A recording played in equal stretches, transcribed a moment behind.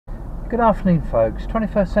Good afternoon folks,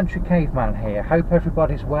 21st Century Caveman here. Hope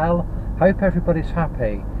everybody's well, hope everybody's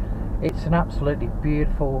happy. It's an absolutely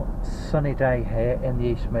beautiful sunny day here in the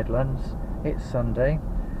East Midlands. It's Sunday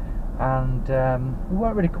and we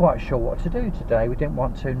weren't really quite sure what to do today. We didn't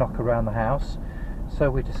want to knock around the house,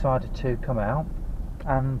 so we decided to come out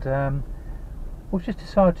and we've just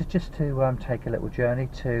decided to take a little journey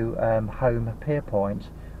to Holme Pierrepont,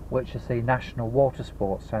 which is the National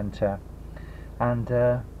Watersports Centre, and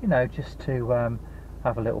you know, just to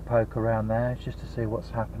have a little poke around there, just to see what's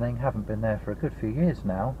happening. Haven't been there for a good few years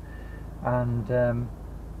now, and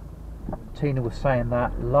Tina was saying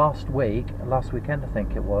that last weekend I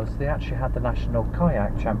think it was, they actually had the National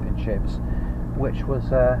Kayak Championships, which was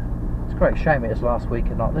it's a great shame it is last week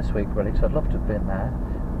and not this week really, because I'd love to have been there,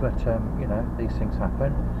 but you know, these things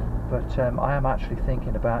happen. But I am actually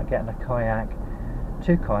thinking about getting a kayak,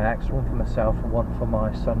 two kayaks, one for myself and one for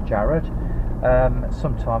my son Jared,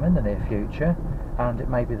 sometime in the near future, and it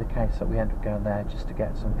may be the case that we end up going there just to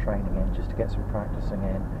get some training in, just to get some practicing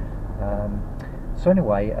in. So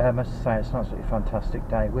anyway, as I say, it's an absolutely fantastic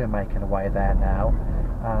day. We're making our way there now,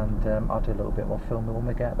 and I'll do a little bit more filming when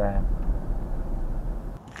we get there.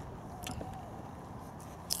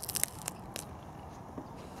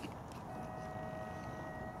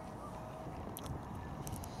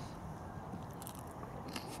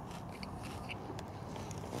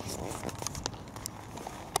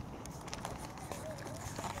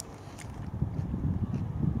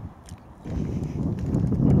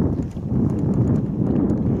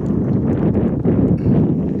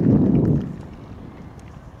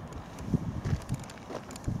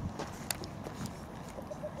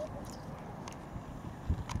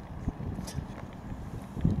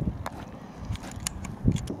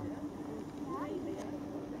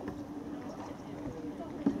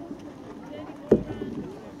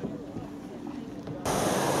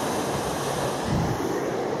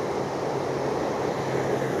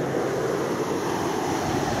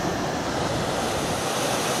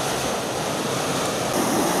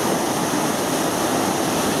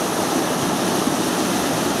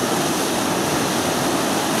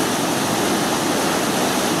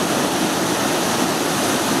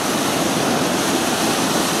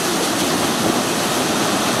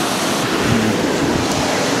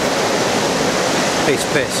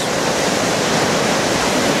 Piss.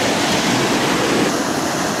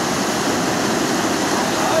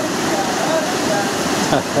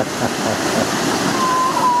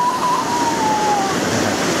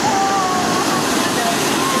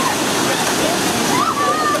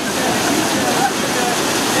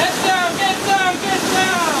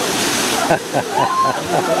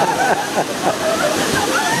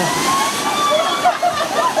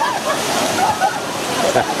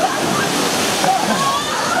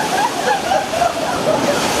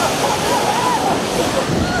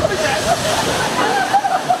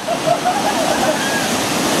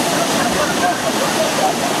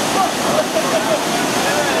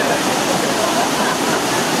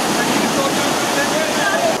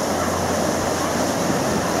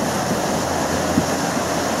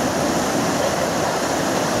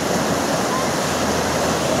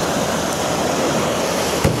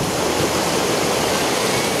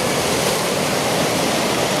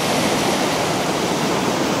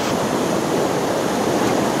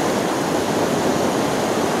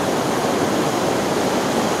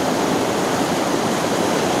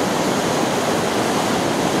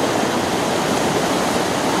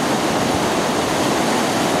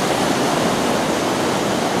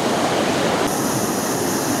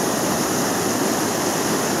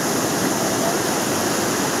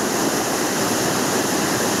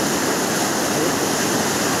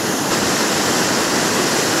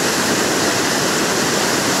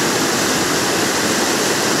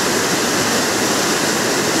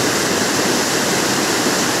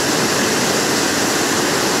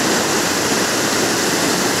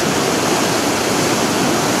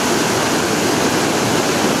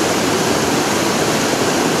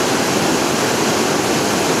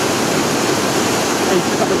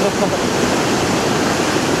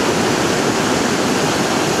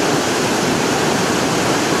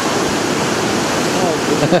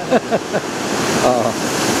 Oh.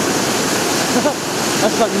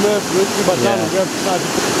 That's like murderous, but down and grab the side.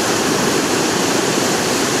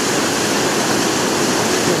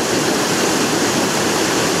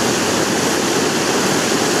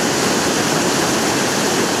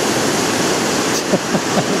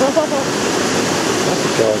 That's a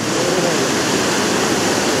god.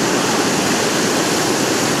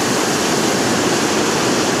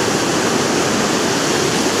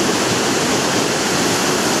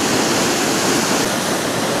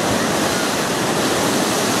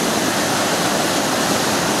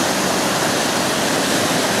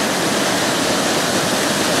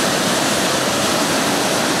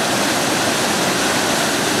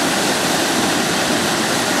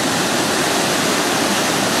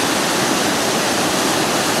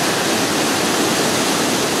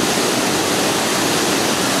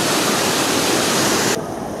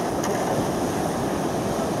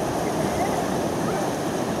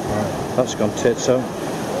 That's gone tits up.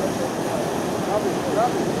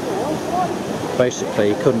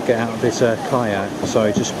 Basically, he couldn't get out of his kayak, so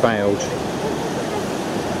he just bailed.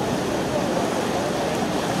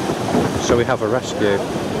 So we have a rescue.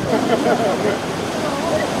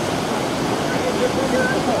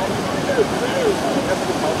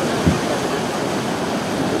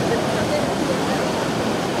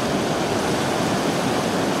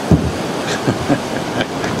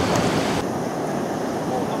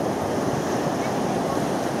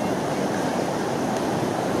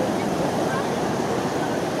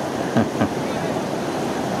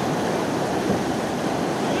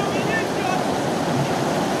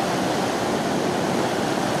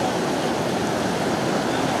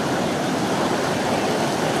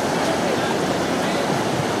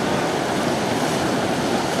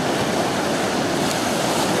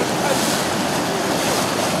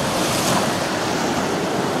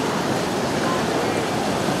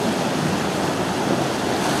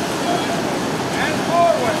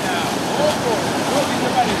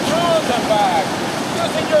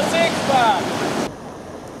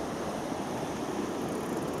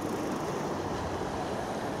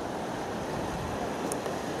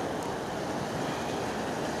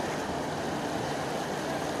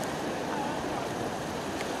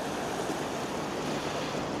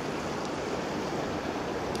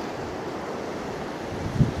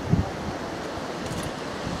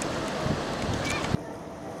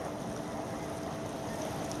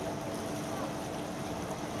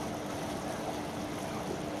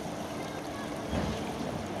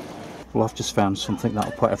 Well, I've just found something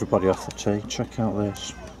that'll put everybody off the tee. Check out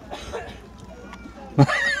this.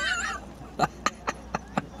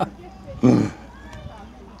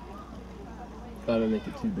 Gotta make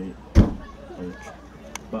it too big.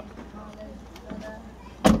 But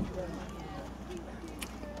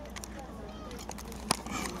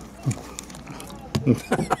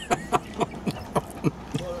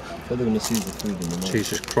they're going to see the food in the mouth.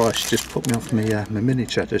 Jesus Christ, just put me off my mini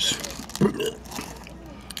cheddars.